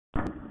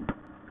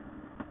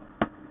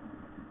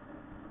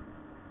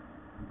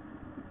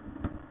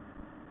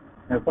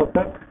f of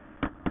x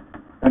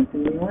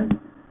continuous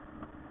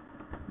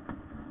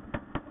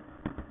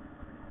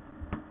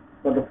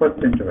for the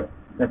first interval.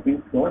 That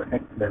means for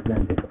x less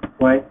than 0.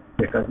 Why?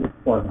 Because it's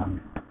polynomial.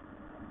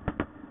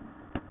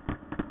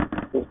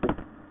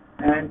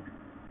 And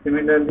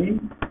similarly,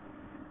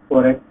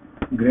 for x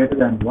greater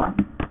than 1,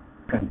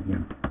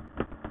 continuous.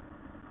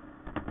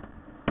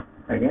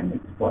 Again,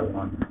 it's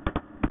polynomial.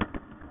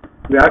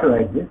 We have to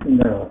write this in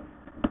the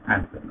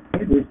answer.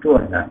 Okay, these two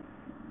are done.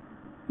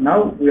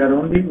 Now we are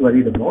only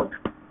worried about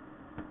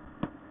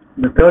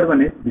the third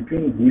one is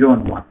between 0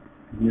 and 1.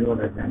 0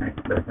 less than x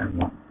less than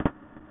 1.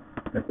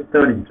 That's the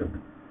third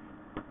interval.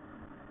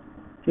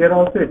 Here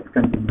also it's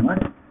continuous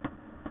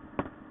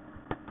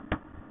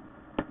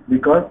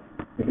because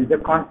it is a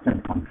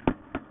constant function.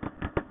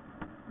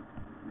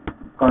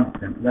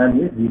 Constant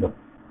value is 0.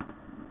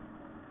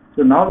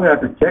 So now we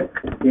have to check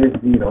case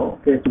 0.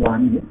 Case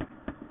 1 is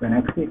when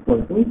x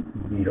equal to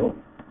 0.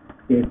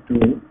 Case 2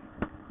 is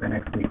when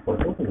x equal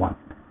to 1.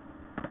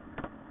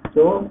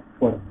 So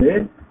for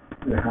this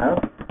we have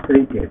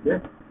three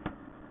cases: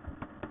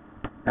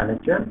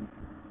 LHL,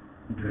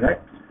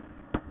 direct,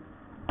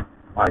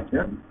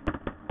 RHL,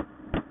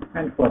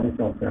 and for this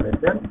also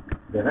LHL,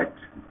 direct,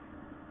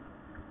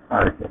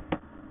 RHL.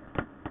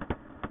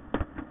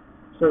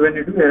 So when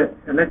you do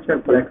a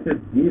LHL for x is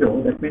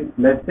 0, that means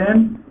less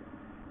than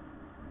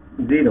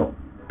 0.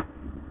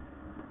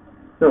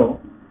 So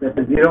that's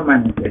a 0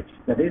 minus h,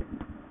 that is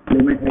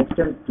limit h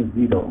tends to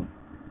 0.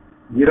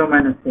 0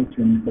 minus h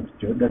when you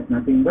substitute, that's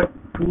nothing but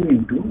 2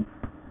 into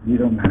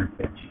 0 minus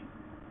h.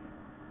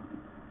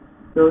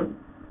 So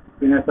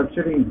when you are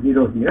substituting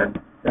 0 here,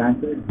 the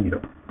answer is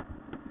 0.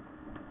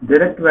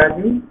 Direct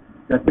value,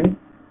 that means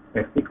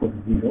x equals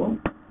 0.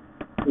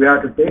 We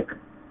have to take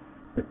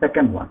the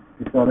second one,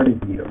 it's already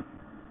 0.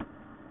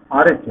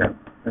 RHL,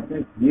 that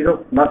means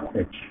 0 plus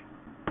h.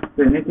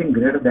 So anything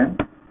greater than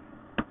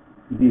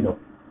 0.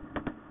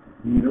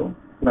 0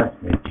 plus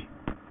h.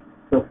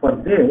 So for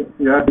this,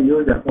 you have to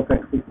use f of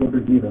x equal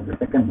to 0, the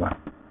second one.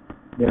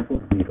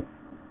 Therefore 0.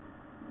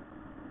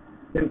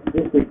 Since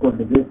this equal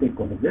to this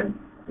equal to this,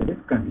 it is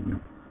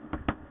continuous.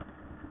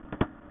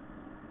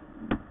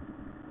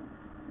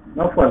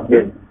 Now for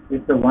this,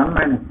 it's the 1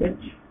 minus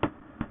h,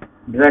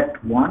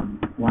 direct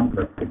 1, 1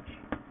 plus h.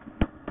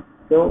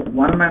 So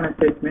 1 minus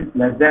h means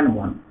less than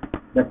 1.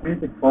 That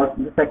means it falls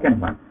in the second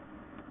one.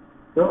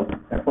 So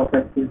f of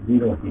x is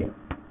 0 here.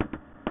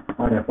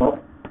 Or f of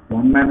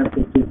 1 minus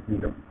h is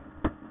 0.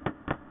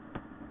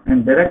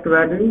 And direct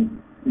value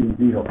is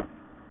 0.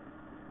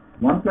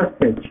 1 plus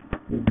h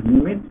is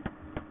limit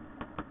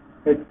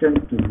h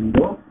tends to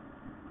 0.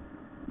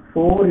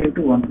 4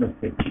 into 1 plus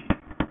h.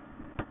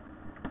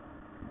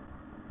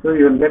 So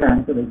you will get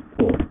answer as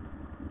 4.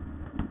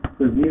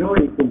 So 0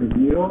 equal to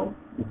 0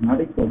 is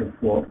not equal to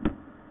 4.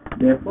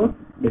 Therefore,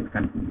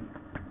 discontinuous.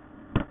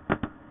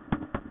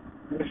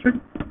 Understood?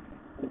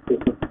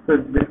 So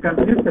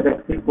discontinuous at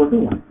x equal to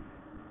 1.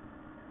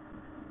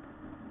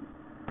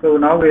 So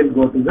now we will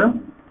go to the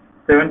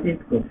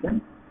 17th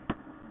question.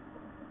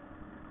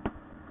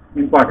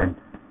 Important.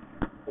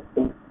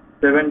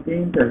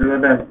 17th as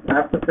well as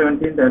after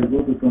 17th I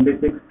will go to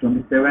 26,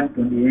 27,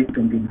 28,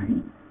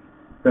 29,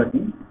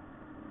 30.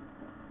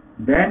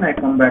 Then I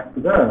come back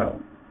to the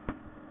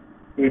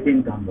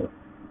 18th onward.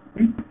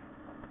 Okay?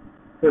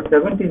 So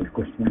 17th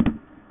question.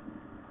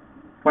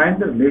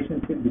 Find the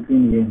relationship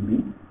between A and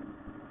B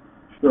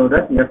so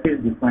that f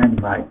is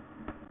defined by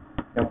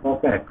f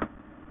of x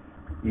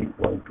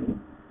equal to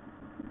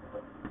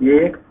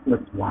ax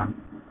plus 1,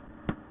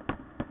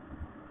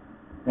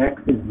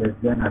 x is less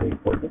than or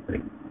equal to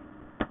 3.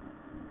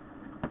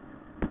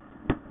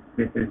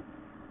 This is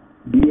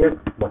bx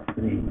plus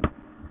 3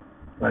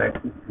 for x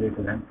is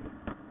greater than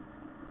 3.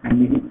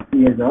 And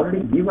he has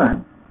already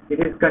given it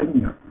is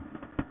continuous.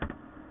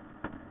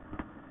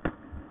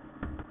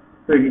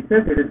 So he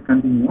says it is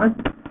continuous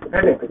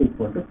at x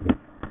equal to 3.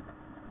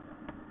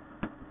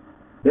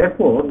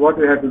 Therefore, what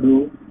we have to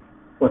do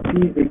for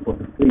t is equal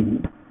to 3,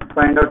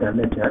 find out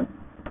LHL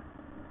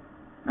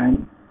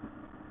and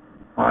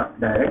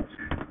direct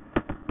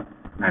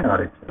and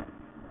RHL.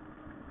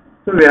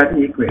 So we have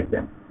to equate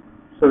them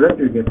so that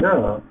you get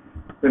the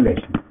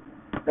relation.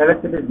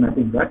 LHL is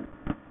nothing but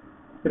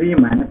 3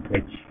 minus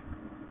h.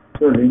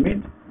 So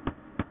limit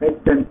h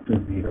tends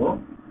to 0.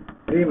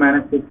 3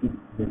 minus h is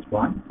this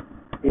one.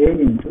 A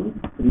into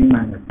 3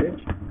 minus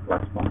h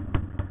plus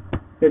 1.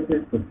 H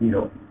is for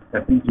 0.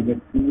 That means you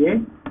get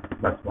 3a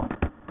plus 1.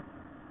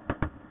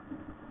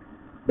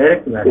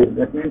 Direct value.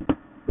 That means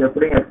you are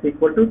putting x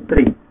equal to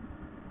 3.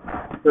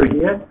 So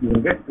here you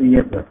will get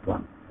 3a plus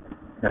 1.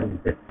 That is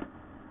this.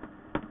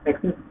 X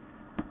is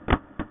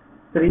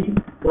 3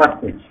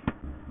 plus h.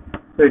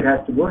 So it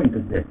has to go into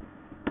this.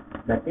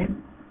 That means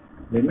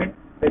limit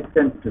h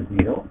tends to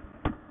 0.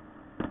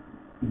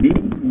 B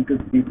into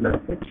 3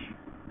 plus h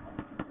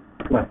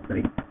plus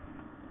 3.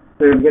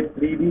 So you will get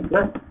 3b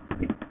plus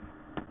 3.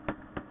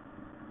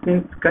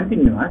 Since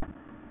continuous,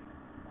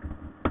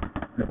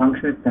 the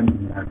function is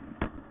continuous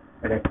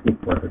at x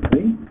equal to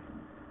 3.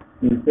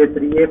 You will say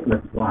 3a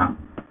plus 1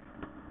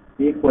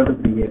 equal to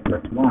 3a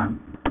plus 1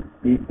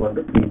 equal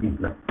to 3b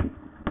plus 3.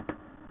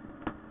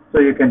 So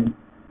you can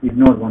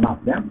ignore one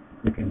of them,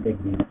 you can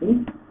take these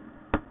two.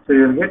 So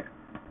you will get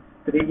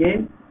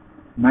 3a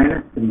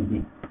minus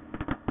 3b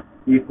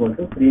equal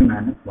to 3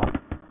 minus 1.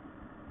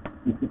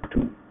 This is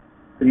 2.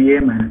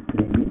 3a minus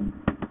 3b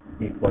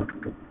equal to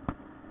 2.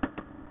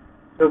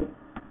 So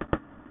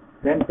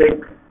then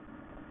take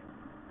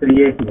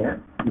 3a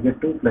here, you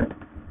get 2 plus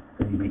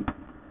 3b.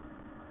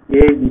 A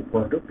is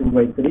equal to 2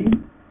 by 3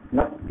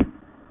 plus 3.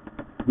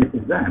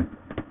 This is the answer.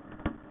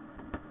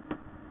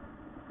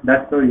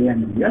 That's how A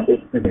and B are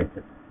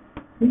related.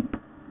 See?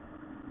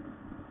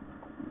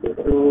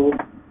 So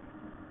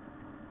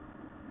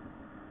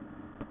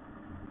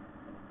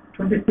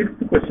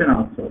 26th question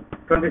also,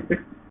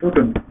 26 to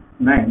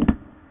 29,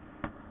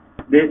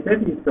 they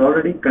said it's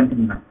already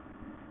continuous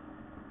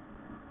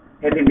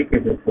at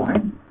indicated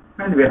point,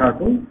 and we have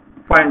to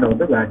find out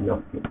the value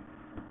of K.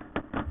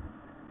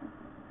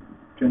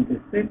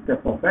 26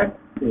 f of x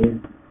is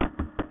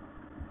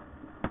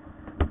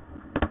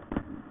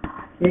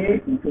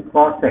K into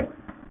cos x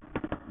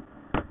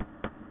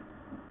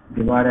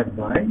divided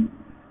by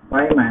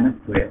pi minus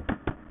 2x.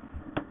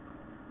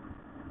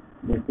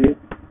 This is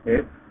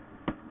if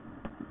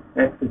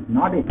x is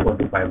not equal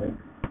to pi by 2,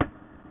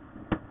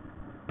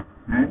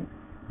 and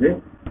this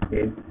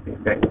is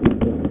if x is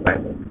equal to pi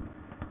by 2.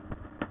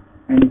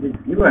 And it is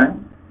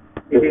given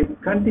it is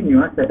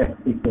continuous at x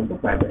equal to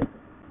pi by 2.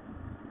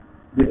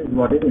 This is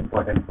what is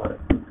important for us.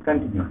 It's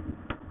continuous.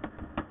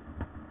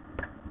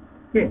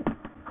 Okay.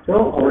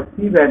 So our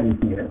C value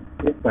here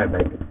is pi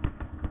by 2.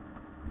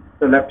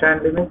 So left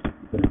hand limit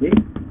will be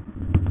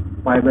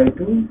pi by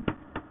 2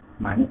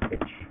 minus h.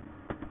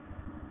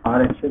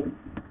 RH will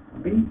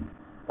be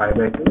pi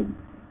by 2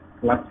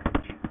 plus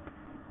h.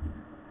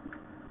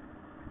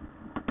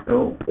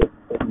 So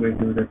we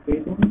do the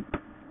treating.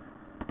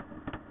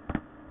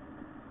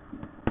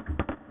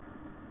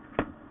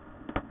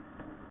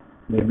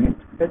 Limit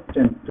h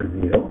tends to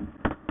 0.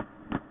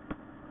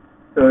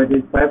 So it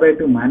is pi by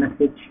 2 minus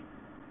h.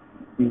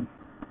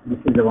 This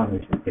is the one we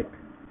should take.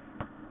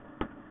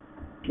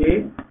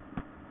 K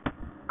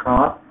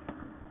cos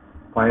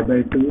pi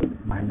by 2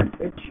 minus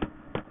h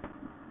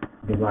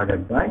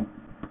divided by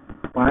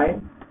pi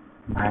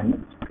minus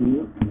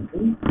 2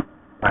 into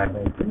pi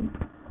by 2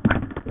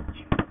 minus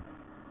h.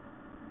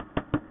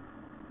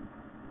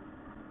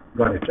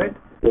 Got it, right?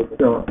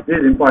 So this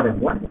is important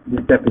one.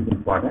 This step is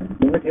important.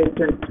 Limit h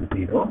tends to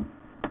 0.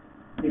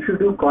 If you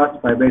do cos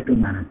pi by 2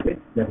 minus h,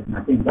 that is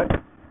nothing but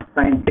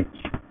sin h.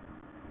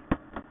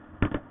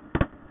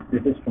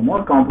 This is from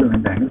our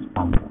complement angles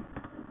formula.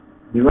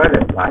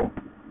 Divided by,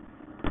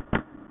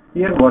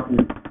 here what is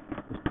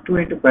 2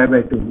 into pi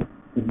by 2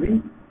 will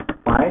be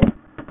pi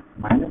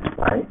minus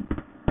pi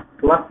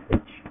plus h.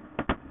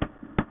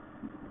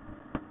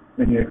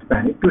 When you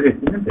expand it,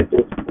 2h isn't it?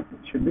 It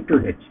should be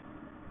 2h.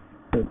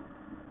 So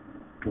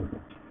 2h.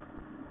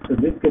 So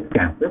this gets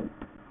cancelled.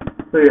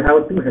 So you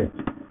have 2h.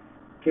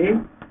 K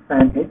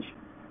sin h.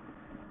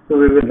 So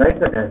we will write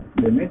that as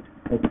limit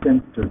h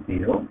tends to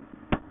 0.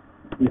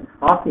 This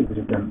half is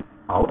written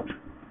out.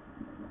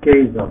 K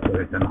is also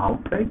written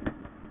outside.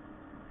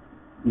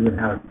 You will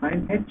have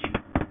sin h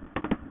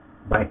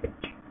by h.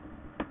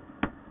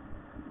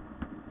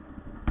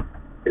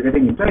 You're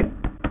getting it right?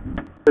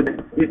 So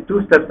these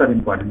two steps are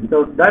important.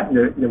 Without that,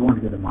 you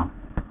won't get a mark.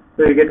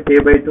 So you get k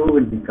by 2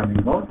 will be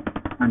coming out,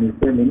 and you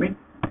say limit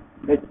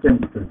h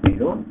tends to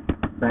 0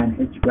 sin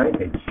h by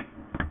h.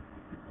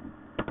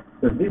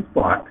 So this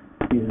part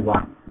is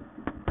 1.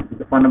 It's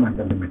the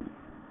fundamental limit.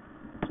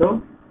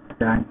 So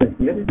the answer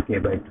here is k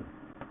by 2.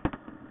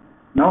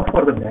 Now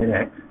for the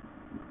direct,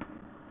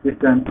 this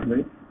answer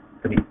is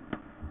 3.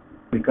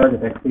 Because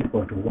at x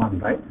equal to 1,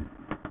 right?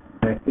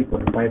 X equal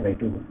to pi by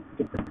 2.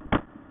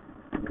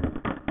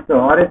 So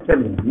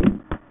RHL will be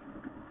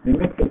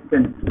limit h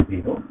tends to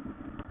 0.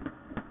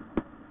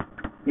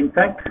 In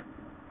fact,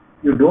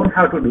 you don't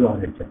have to do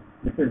RHL.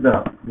 This is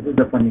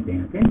the funny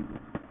thing, okay?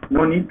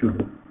 No need to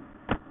do.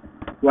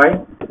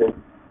 Why?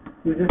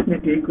 You just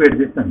need to equate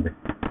this and this.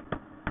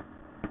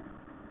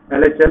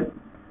 LHL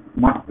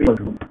must be equal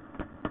to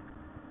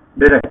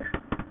direct.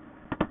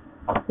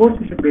 Of course,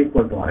 it should be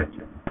equal to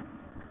RHL.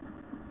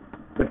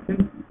 But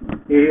since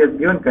A is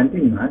given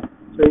continuous,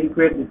 so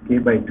equate this k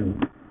by 2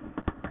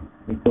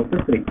 equal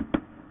to 3.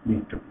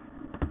 These two.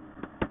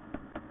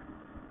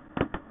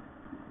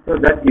 So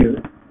that gives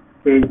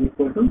k is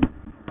equal to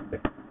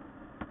 6.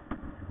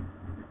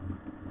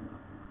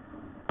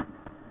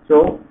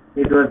 So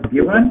it was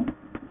given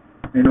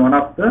in one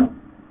of the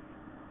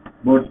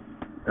board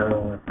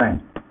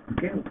times.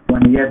 Okay,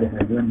 1 year they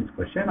have given this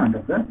question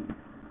under the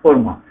 4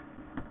 marks.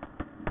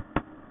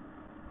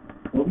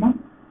 4 marks?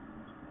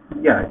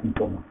 Yeah, I think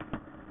 4 marks.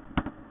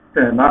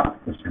 The last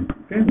question,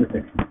 okay, in the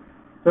section.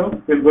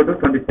 So we'll go to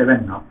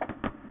 27 now.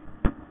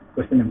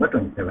 Question number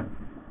 27.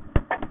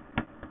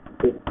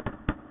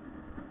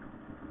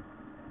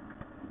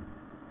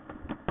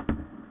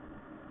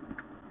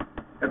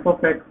 F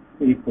of x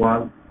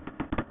equals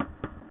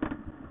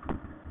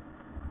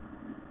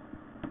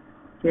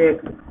kx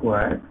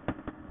squared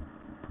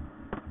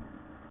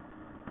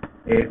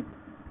if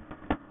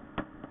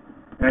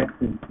x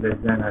is less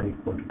than or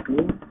equal to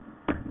 2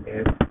 and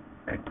if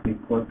x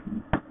equal to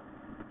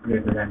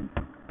greater than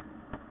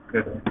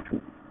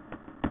 2.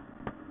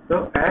 So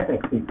at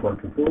x equal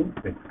to 2,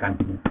 it's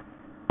continuous.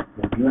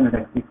 So given at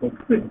x equal to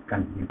 2, it's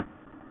continuous.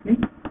 Okay?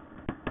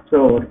 So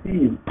C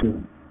is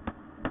 2.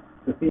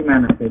 So C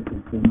minus H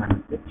is 2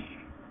 minus H.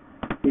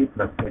 C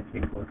plus H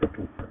equal to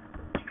 2 plus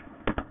H.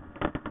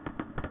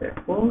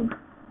 Therefore,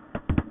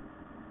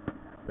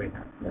 we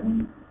have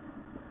that.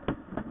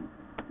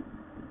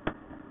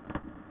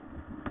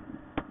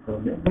 So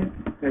limit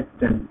H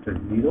tends to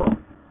 0.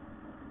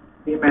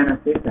 C minus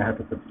H I have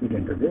to substitute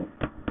into this.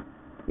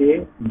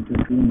 A into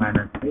 2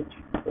 minus H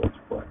whole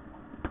square.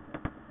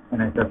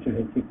 When I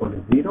substitute H equal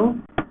to 0,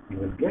 you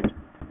will get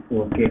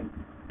 4k.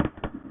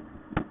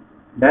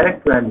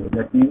 Direct value,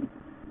 that means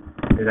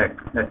direct,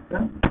 that's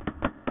the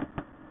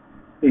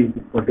C is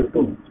equal to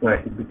 2, so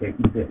I should be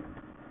taking this.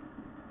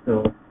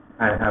 So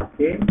I have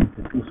k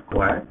into 2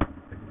 square,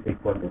 which is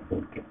equal to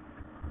 4k.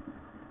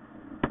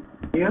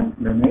 Here,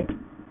 limit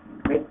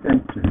H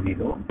tends to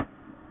 0.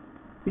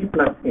 C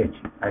plus H,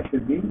 I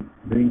should be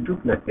doing 2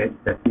 plus H,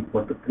 that's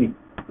equal to 3,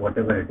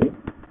 whatever it is.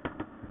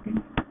 Okay.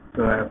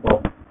 So I have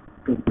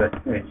 2 plus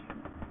H,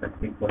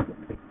 that's equal to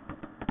 3.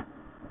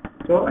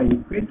 So I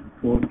equate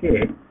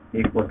 4k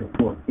equal to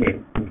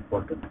 4k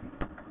equal to 3.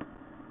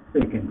 So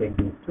you can take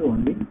these two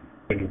only,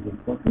 k is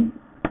equal to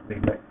 3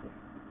 by 4.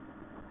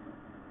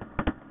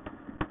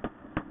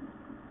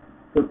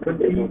 So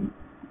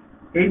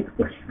 28th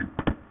question.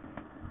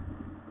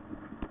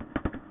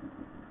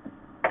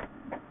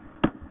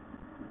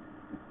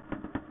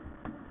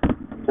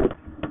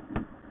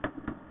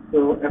 So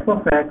f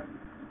of x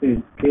is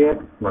kx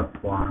plus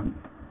 1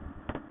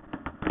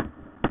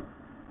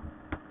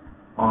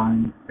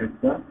 on it's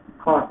the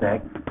cos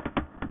x,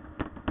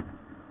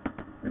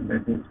 and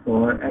that is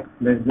for x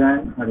less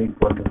than or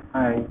equal to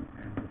 5,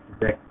 and this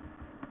is x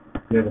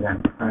greater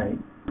than 5,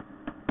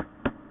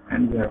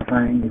 and we are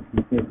trying if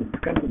we say it's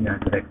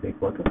continuous at x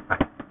equal to 5.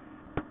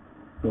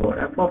 So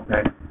f of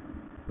x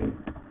is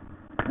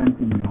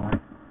continuous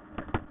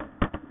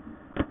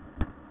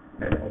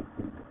at x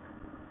equal to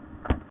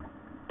 5,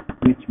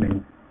 which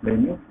means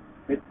limit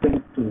h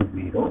tends to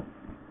 0,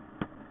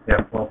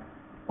 f of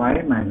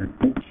 5 minus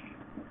h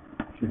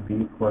should be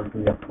equal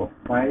to f of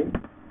 5.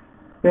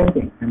 Same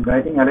thing, I am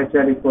writing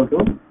LHR equal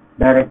to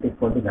direct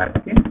equal to that.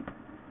 Okay?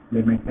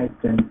 Limit h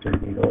tends to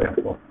 0, f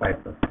of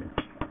 5 plus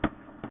h.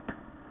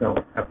 So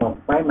f of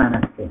 5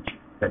 minus h,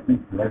 that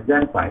means less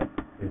than 5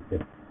 is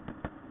this.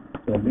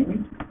 So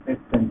limit h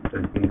tends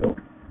to 0,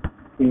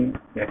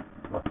 kx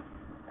plus,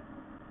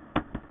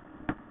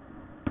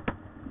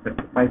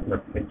 that's 5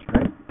 plus h,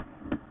 right?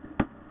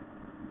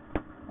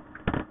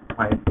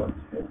 5 plus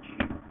h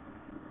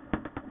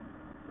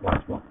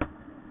plus 1.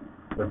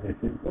 So this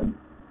is the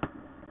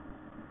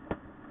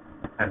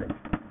LHR.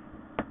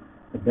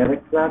 The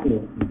direct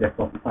value is f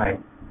of 5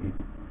 is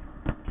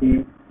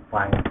k5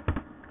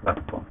 plus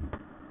 1.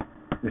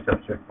 We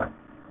substitute 5.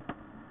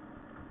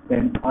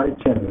 Then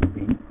RHL will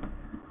be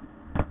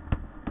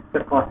the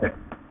cos x.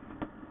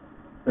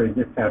 So you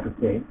just have to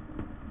say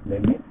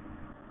limit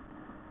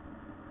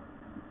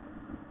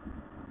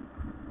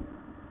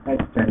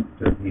h tends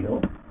to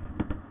 0,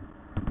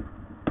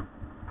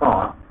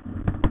 cos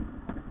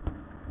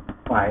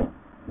 5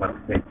 plus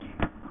h.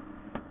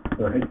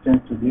 So h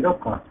tends to 0,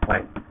 cos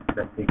 5,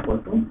 that's equal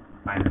to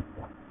minus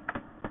 1.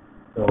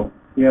 So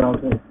here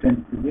also h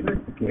tends to 0 is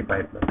k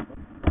pi plus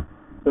 1.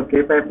 So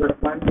k pi plus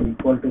 1 is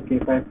equal to k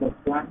pi plus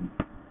 1,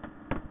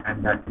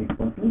 and that's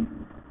equal to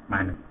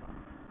minus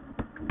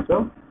 1.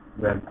 So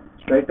we are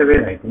straight away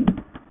writing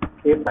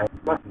k pi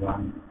plus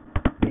 1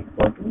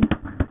 equal to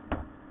minus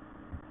 1.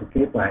 So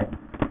k pi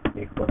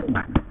equal to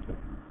minus 2.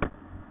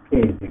 K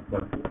is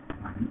equal to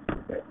minus 2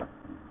 by pi.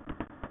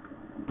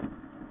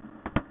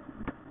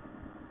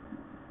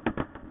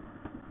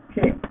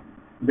 Okay,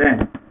 then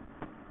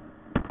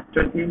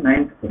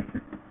 29th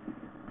question.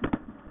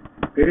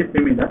 Very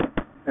similar,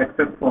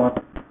 except for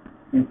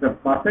instead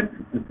of cos x,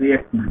 the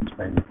 3x minus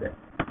 5 is there.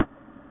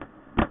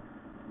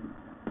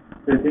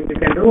 So you think you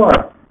can do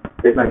or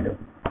slide out?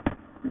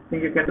 You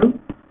think you can do?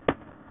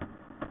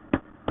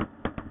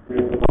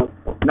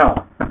 No.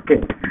 Okay.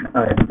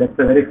 Alright, that's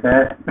a very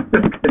fair.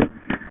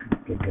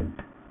 Okay, good.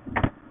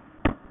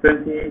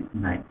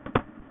 29.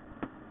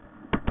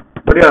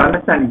 But you are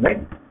understanding,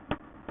 right?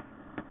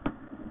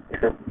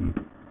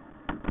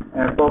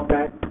 F of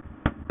x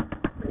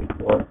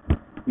equals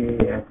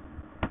kx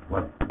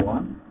plus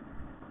 1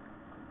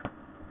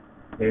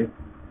 if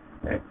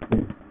x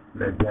is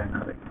less than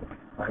or equal to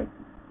 5,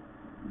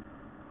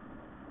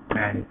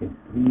 and it is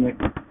 3x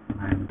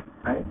minus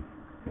 5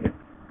 if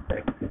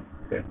x is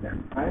greater than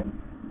 5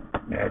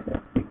 at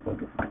x equal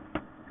to 5.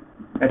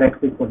 At x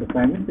equal to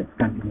 5 means it's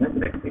continuous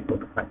at x equal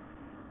to 5.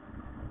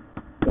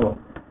 So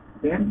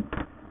then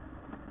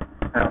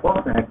f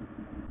of x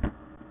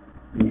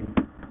is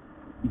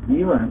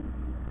given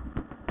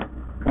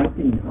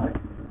continuous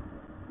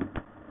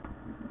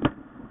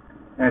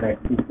at x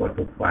equal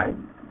to 5,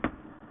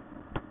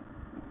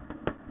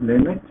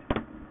 limit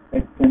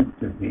x tends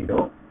to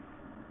 0,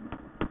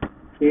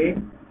 k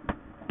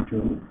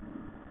to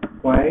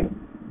 5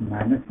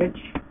 minus h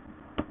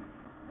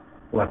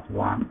plus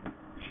 1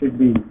 should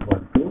be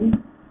equal to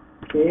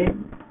k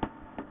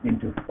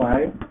into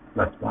 5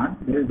 plus 1.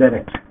 This is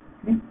direct.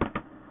 Okay?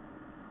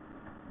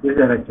 This is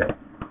RHL.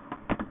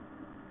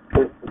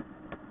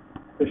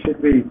 So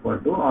should be equal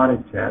to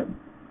RHL,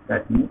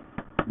 that means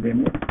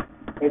limit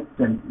h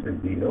tends to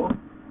 0,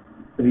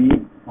 3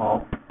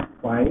 of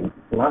 5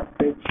 plus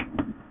h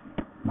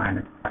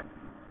minus 5.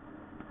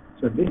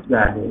 So this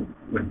value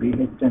would be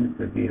h tends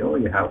to 0,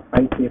 you have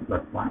 5k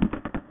plus 1,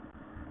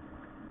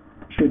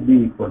 should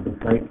be equal to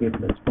 5k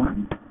plus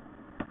 1,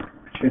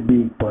 should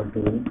be equal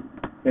to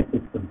h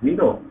equal to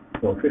 0,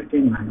 so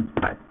 15 minus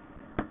 5,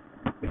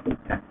 which is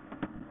 10.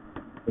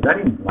 So that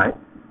implies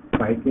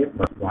 5k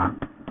plus 1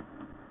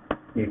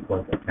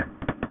 equals to 10,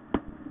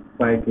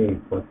 5k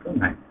equals to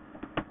 9,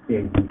 k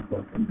is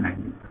equal to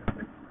 9.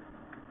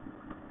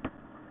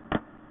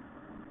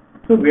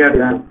 So we are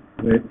done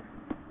with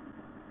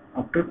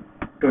up to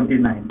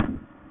 29.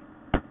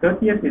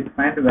 30th is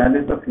find the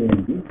values of a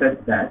and b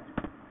such that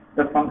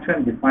the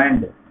function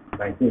defined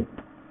by this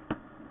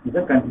is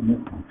a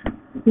continuous function.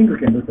 I think we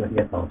can do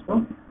 30th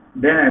also.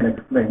 Then I'll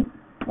explain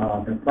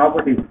the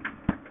properties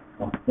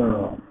of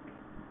the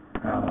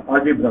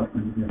algebra of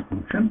continuous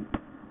function.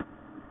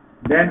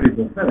 Then we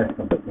go to the rest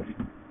of the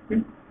question.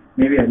 Okay?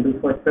 Maybe I'll do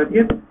first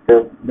 30th,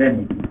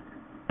 then 18th.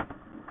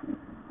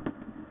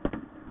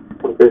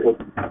 Okay.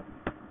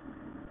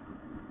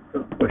 So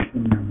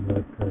question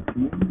number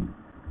 13.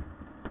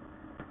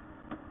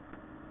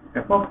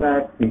 F of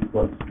x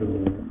equals to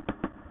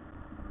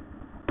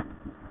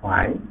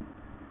 5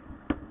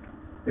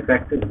 if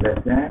x is less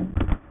than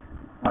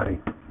or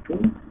equal to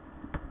 2,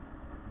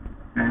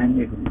 and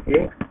it is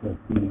x plus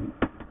b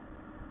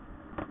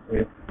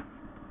if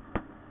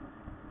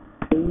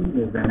 2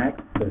 less than x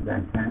less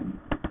than 10,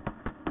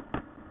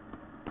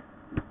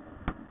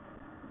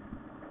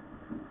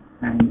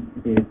 and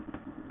it is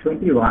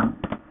 21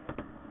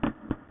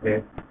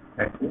 if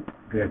x is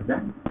greater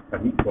than or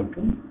equal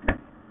to 10.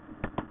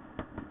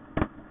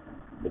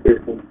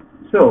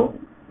 So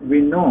we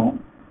know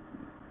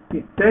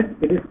it said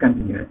it is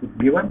continuous.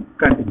 It's given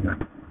continuous.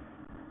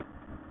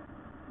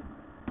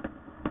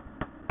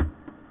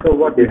 So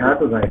what we have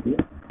to write is,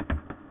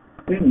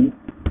 since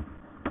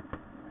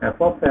f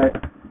of x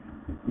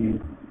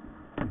is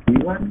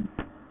given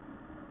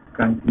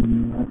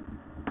continuous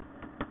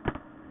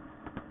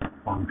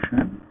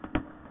function,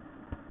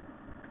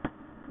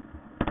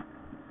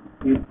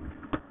 it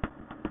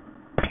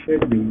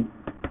should be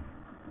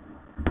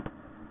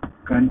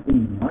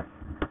continuous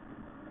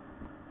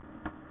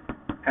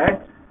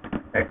at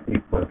x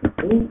equal to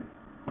 2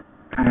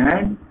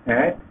 and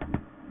at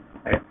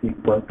x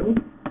equal to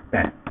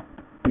 10,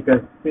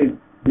 because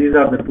these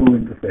are the two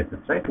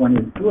interfaces, right? One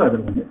is 2,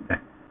 other one is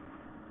 10.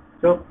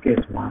 So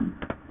case 1,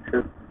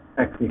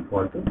 x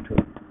equal to 2.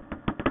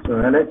 So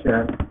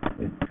LHS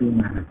is 2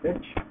 minus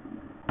h,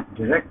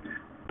 direct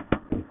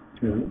is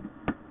 2,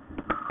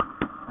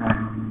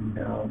 and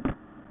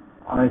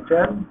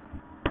RHL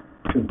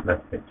 2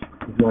 plus h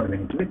is what we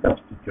need to be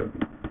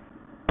substituting.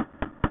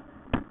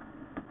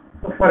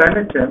 So for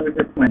LHL, which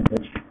is minus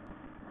h,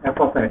 f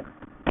of x,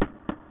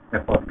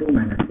 f of 2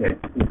 minus h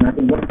is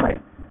nothing but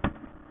 5.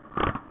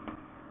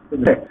 So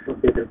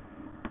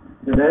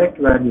the direct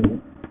value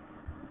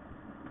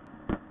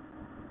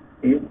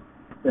is,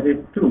 that is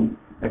 2,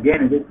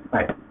 again it is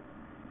 5,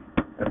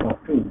 f of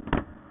 2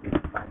 is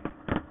 5.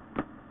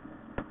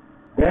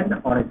 Then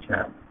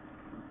RHL,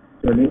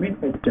 so limit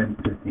h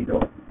tends to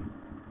 0,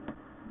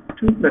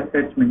 2 plus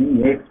h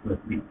meaning ax plus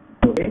b,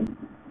 so a,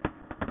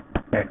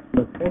 x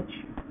plus h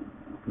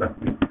plus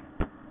b.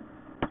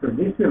 So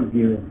this will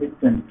give a h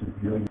tends to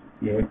 0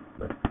 ax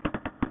plus b.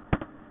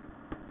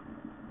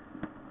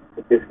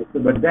 So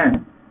but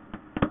then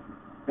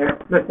x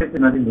plus h is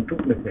nothing but 2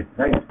 plus h,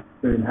 right?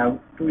 So you will have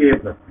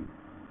 2a plus b.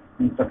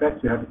 In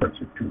suffix you have to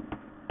substitute 2.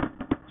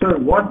 So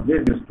what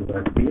this gives to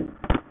us is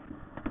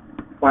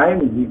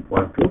 5 is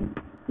equal to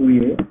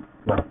 2a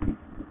plus b.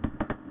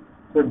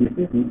 So this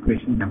is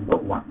equation number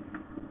 1.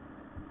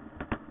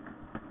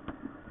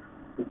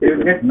 You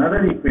will get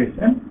another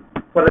equation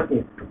for the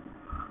case 2.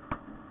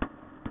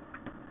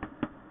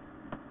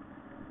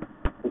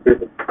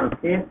 So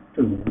case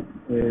 2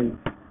 is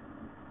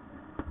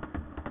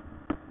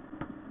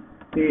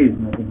c is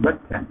nothing but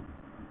 10.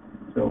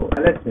 So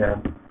LHL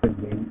will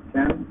be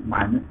 10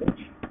 minus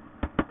h,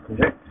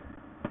 correct?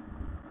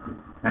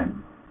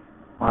 10.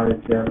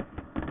 RHL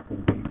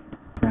will be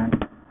 10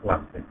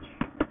 plus h.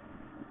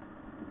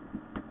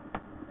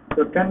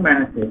 So 10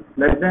 minus h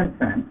less than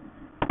 10,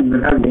 you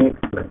will have ax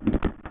plus b.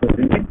 So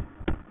limit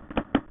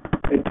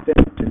h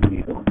tends to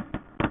 0,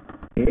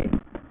 a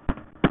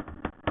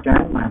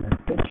 10 minus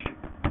h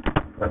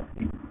plus b.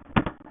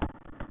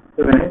 So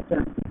when h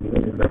tends to 0,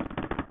 you will have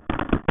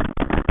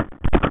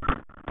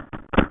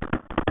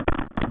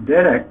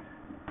direct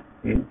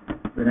is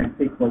when x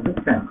equal to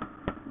 10.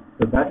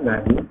 So that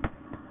value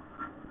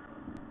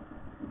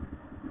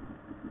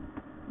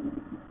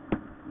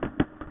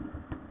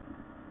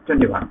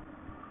 21.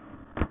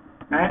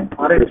 And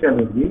RHL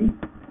will be,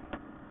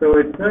 so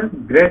it's a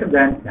greater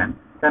than 10,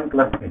 10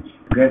 plus h,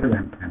 greater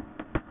than 10.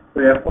 So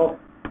f of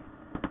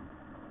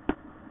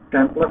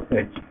 10 plus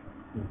h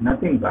is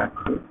nothing but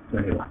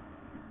 21.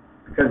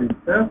 Because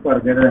it's for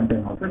greater than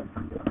 10 also it's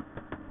 21.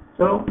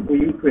 So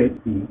we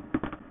equate B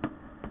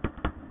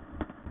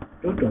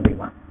to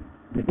 21.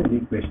 This is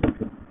equation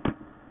 2.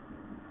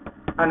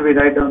 And we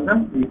write down the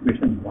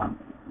equation 1.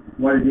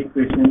 What is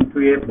equation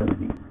 2a plus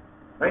b?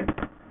 Right?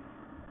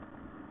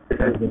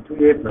 That is the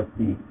 2a plus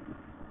b.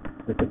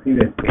 With the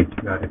previous page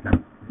we are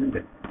written, isn't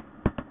it?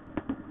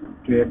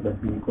 2a plus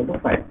b equal to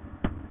 5.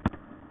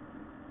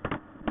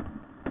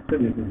 So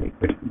this is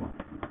equation 1.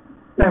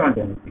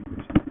 Simultaneous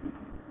equation.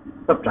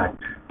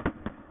 Subtract.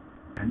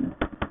 And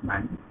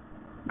minus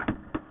 9.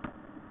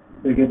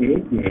 So you get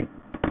 8a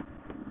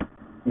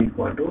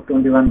equal to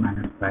 21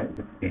 minus 5,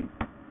 16.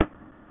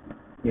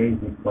 A is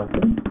equal to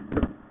 2.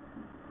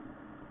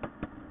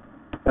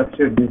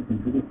 Substitute this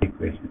into this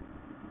equation.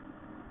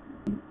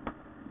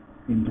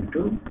 Into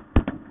 2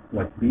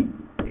 plus b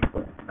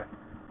equal to 5.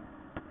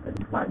 That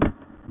is why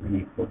b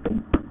equal to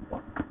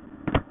 1.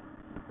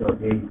 So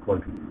a equal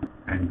to 2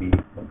 and b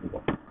equal to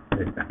 1.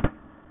 This time.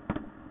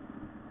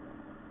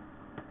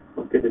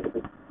 Okay.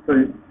 So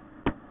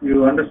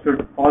you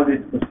understood all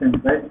these questions,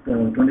 right?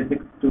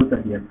 26 to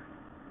 30th.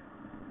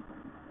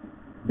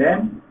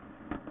 Then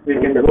we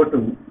can go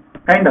to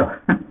kind of.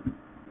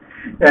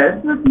 Yeah,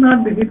 it's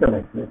not difficult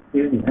actually. It's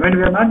easy. I mean,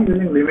 we are not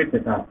using limits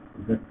at all.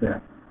 Just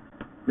a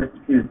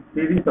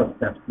series of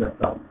steps.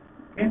 That's all.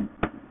 Okay.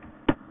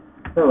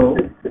 So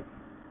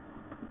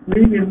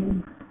we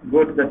will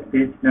go to the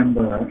page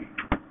number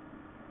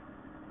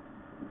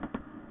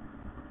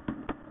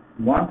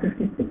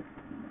 156.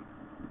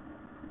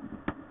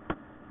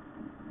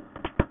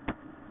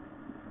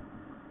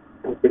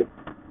 Okay.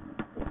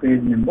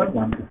 Page number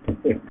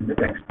 156 in the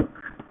textbook.